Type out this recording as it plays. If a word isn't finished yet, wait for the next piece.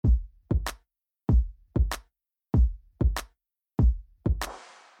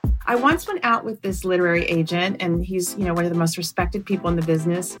I once went out with this literary agent, and he's, one of the most respected people in the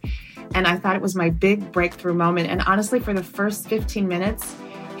business. And I thought it was my big breakthrough moment. And honestly, for the first 15 minutes,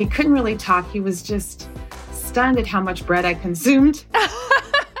 he couldn't really talk. He was just stunned at how much bread I consumed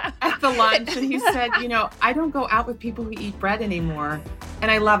at the lunch. And he said, I don't go out with people who eat bread anymore. And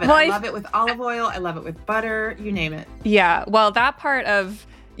I love it. Well, I love it with olive oil. I love it with butter, you name it. Yeah. Well, that part of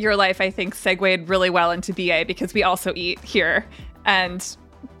your life, I think, segued really well into BA because we also eat here and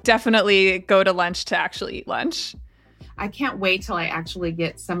definitely go to lunch to actually eat lunch. I can't wait till I actually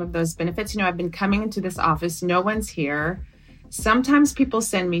get some of those benefits. I've been coming into this office. No one's here. Sometimes people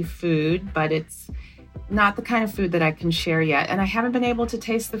send me food, but it's not the kind of food that I can share yet. And I haven't been able to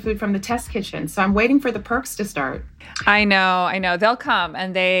taste the food from the test kitchen. So I'm waiting for the perks to start. I know. They'll come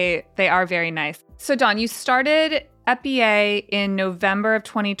and they are very nice. So Dawn, you started at BA in November of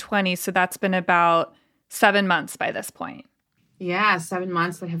 2020. So that's been about 7 months by this point. Yeah, 7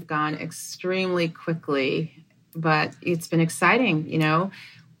 months that have gone extremely quickly, but it's been exciting,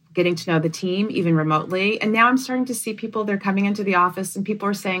 getting to know the team even remotely. And now I'm starting to see people, they're coming into the office and people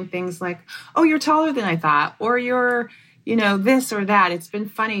are saying things like, oh, you're taller than I thought, or you're, this or that. It's been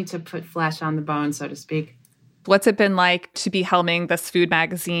funny to put flesh on the bone, so to speak. What's it been like to be helming this food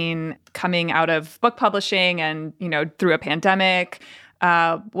magazine coming out of book publishing and, through a pandemic?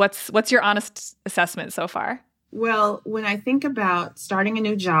 What's your honest assessment so far? Well, when I think about starting a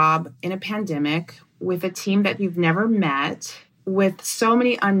new job in a pandemic with a team that you've never met, with so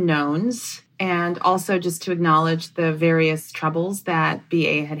many unknowns, and also just to acknowledge the various troubles that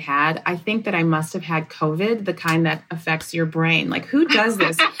BA had, I think that I must have had COVID, the kind that affects your brain. Like, who does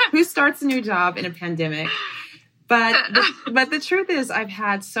this? Who starts a new job in a pandemic? But the truth is, I've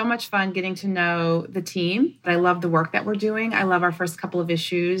had so much fun getting to know the team. I love the work that we're doing. I love our first couple of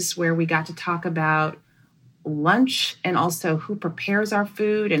issues where we got to talk about lunch and also who prepares our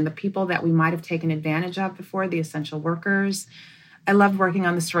food and the people that we might have taken advantage of before, the essential workers. I loved working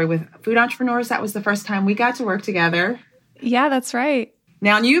on the story with food entrepreneurs. That was the first time we got to work together. Yeah, that's right.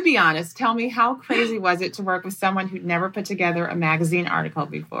 Now, you be honest. Tell me, how crazy was it to work with someone who'd never put together a magazine article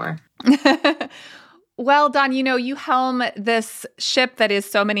before? Well, Dawn, you helm this ship that is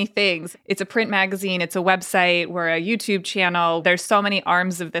so many things. It's a print magazine. It's a website. We're a YouTube channel. There's so many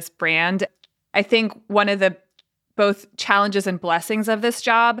arms of this brand. I think one of the both challenges and blessings of this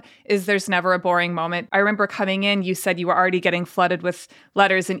job is there's never a boring moment. I remember coming in, you said you were already getting flooded with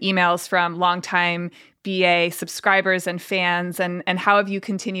letters and emails from longtime BA subscribers and fans. And how have you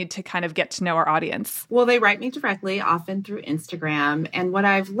continued to kind of get to know our audience? Well, they write me directly, often through Instagram. And what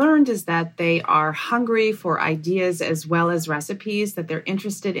I've learned is that they are hungry for ideas as well as recipes, that they're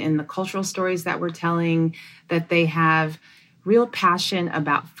interested in the cultural stories that we're telling, that they have real passion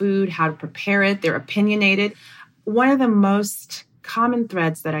about food, how to prepare it. They're opinionated. One of the most common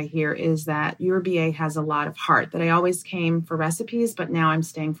threads that I hear is that your BA has a lot of heart, that I always came for recipes, but now I'm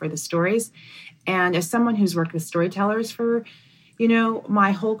staying for the stories. And as someone who's worked with storytellers for,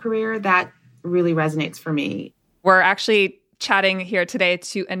 my whole career, that really resonates for me. We're actually chatting here today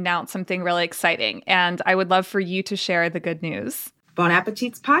to announce something really exciting, and I would love for you to share the good news. Bon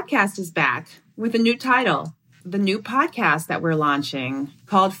Appetit's podcast is back with a new title. The new podcast that we're launching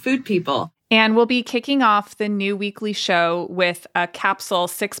called Food People. And we'll be kicking off the new weekly show with a capsule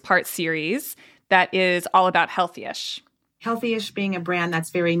 6-part series that is all about Healthyish. Healthyish being a brand that's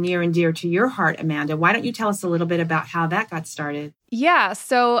very near and dear to your heart, Amanda. Why don't you tell us a little bit about how that got started? Yeah,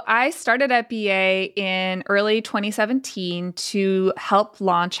 so I started at BA in early 2017 to help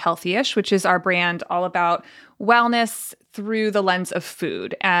launch Healthyish, which is our brand all about wellness through the lens of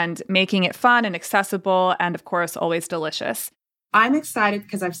food and making it fun and accessible and, of course, always delicious. I'm excited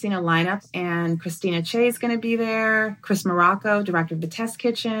because I've seen a lineup, and Christina Che is going to be there, Chris Morocco, director of the Test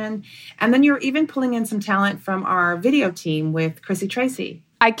Kitchen, and then you're even pulling in some talent from our video team with Chrissy Tracy.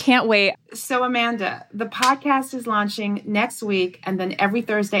 I can't wait. So, Amanda, the podcast is launching next week and then every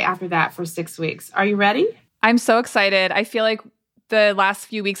Thursday after that for 6 weeks. Are you ready? I'm so excited. I feel like the last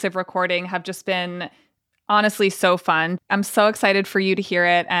few weeks of recording have just been honestly so fun. I'm so excited for you to hear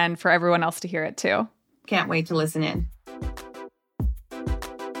it and for everyone else to hear it too. Can't wait to listen in.